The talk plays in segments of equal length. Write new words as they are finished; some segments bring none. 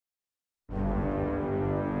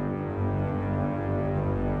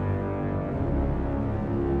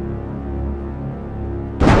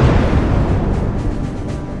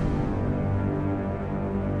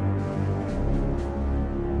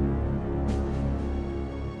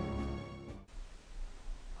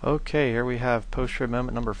Okay, here we have post-trib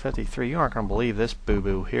amendment number 53. You aren't going to believe this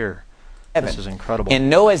boo-boo here. This is incredible. In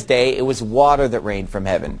Noah's day, it was water that rained from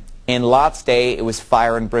heaven. In Lot's day, it was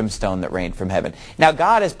fire and brimstone that rained from heaven. Now,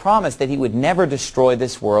 God has promised that He would never destroy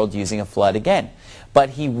this world using a flood again.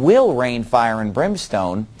 But He will rain fire and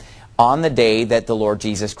brimstone on the day that the Lord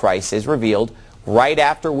Jesus Christ is revealed, right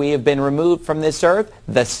after we have been removed from this earth.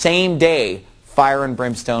 The same day, fire and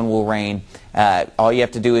brimstone will rain. All you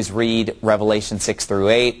have to do is read Revelation 6 through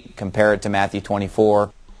 8, compare it to Matthew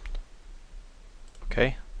 24.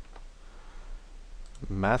 Okay.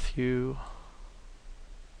 Matthew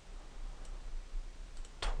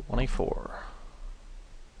 24.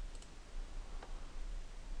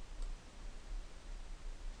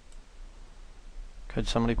 Could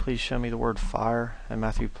somebody please show me the word fire in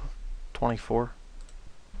Matthew 24?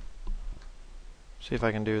 See if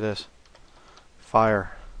I can do this.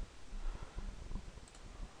 Fire.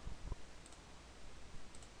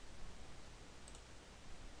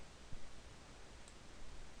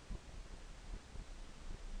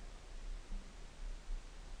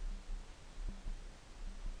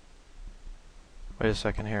 Wait a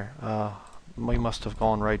second here. We must have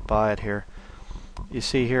gone right by it here. You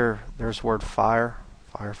see here, there's the word fire.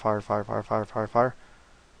 Fire, fire, fire, fire, fire, fire, fire.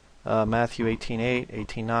 Matthew 18:8,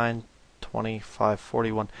 18:9,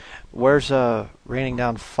 25:41. Where's raining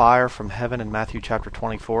down fire from heaven in Matthew chapter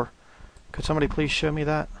 24? Could somebody please show me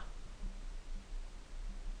that?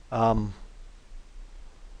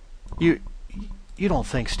 You don't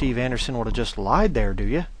think Steve Anderson would have just lied there, do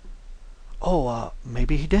you? Oh,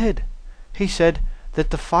 maybe he did. He said that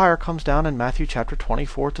the fire comes down in Matthew chapter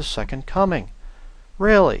 24 at the second coming.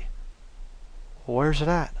 Really? Where's it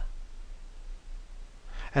at?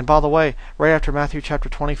 And by the way, right after Matthew chapter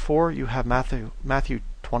 24, you have Matthew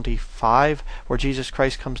 25, where Jesus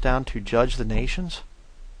Christ comes down to judge the nations.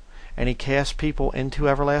 And He casts people into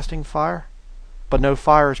everlasting fire. But no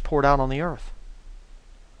fire is poured out on the earth.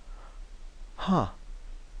 Huh.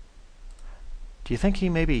 Do you think He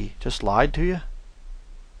maybe just lied to you?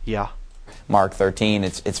 Yeah. Mark 13,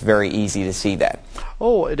 it's very easy to see that.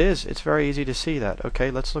 Oh, it is. It's very easy to see that. Okay,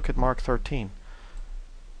 let's look at Mark 13.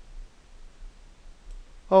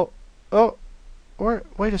 Wait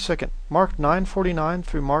a second. Mark 9:49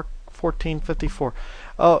 through Mark 14:54.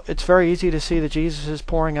 Oh, it's very easy to see that Jesus is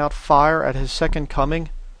pouring out fire at His second coming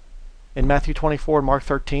in Matthew 24 and Mark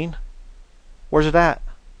 13. Where's it at?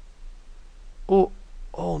 Oh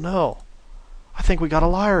no. I think we got a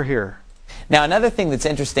liar here. Now, another thing that's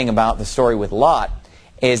interesting about the story with Lot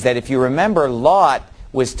is that if you remember, Lot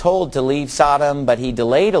was told to leave Sodom, but he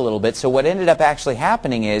delayed a little bit. So what ended up actually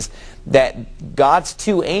happening is that God's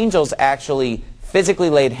two angels actually physically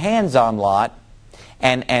laid hands on Lot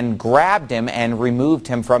and grabbed him and removed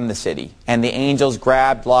him from the city. And the angels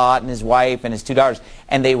grabbed Lot and his wife and his two daughters,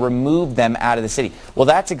 and they removed them out of the city. Well,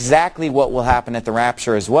 that's exactly what will happen at the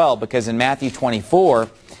rapture as well, because in Matthew 24,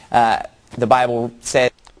 the Bible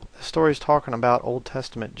said... The story is talking about Old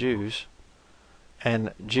Testament Jews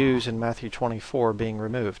and Jews in Matthew 24 being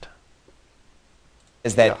removed.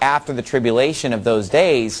 Is that after the tribulation of those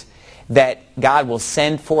days, that God will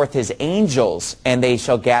send forth His angels and they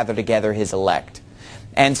shall gather together His elect.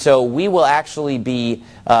 And so we will actually be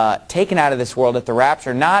taken out of this world at the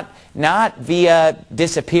rapture, not via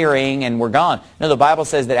disappearing and we're gone. No, the Bible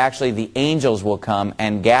says that actually the angels will come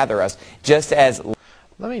and gather us, just as...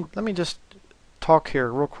 Let me just talk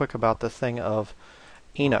here real quick about the thing of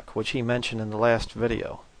Enoch, which he mentioned in the last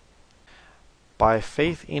video. By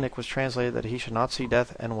faith Enoch was translated that he should not see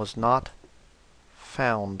death, and was not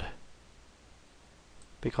found,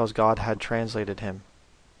 because God had translated him.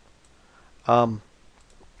 Now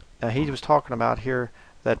he was talking about here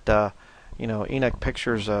that Enoch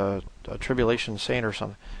pictures a tribulation saint or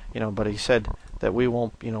something, but he said that we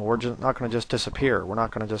won't, we're just not going to just disappear. We're not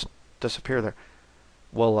going to just disappear there.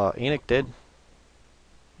 Well, Enoch did.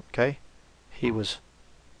 Okay, he was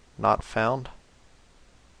not found.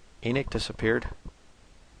 Enoch disappeared.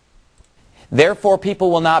 Therefore,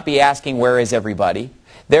 people will not be asking, where is everybody?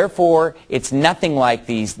 Therefore, it's nothing like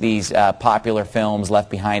these popular films, Left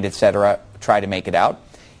Behind, etc., try to make it out.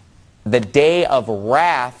 The day of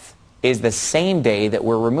wrath is the same day that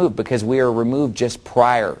we're removed, because we are removed just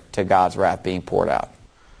prior to God's wrath being poured out.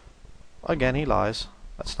 Again, he lies.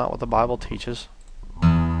 That's not what the Bible teaches.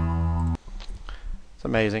 It's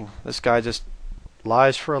amazing. This guy just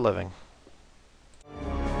lies for a living.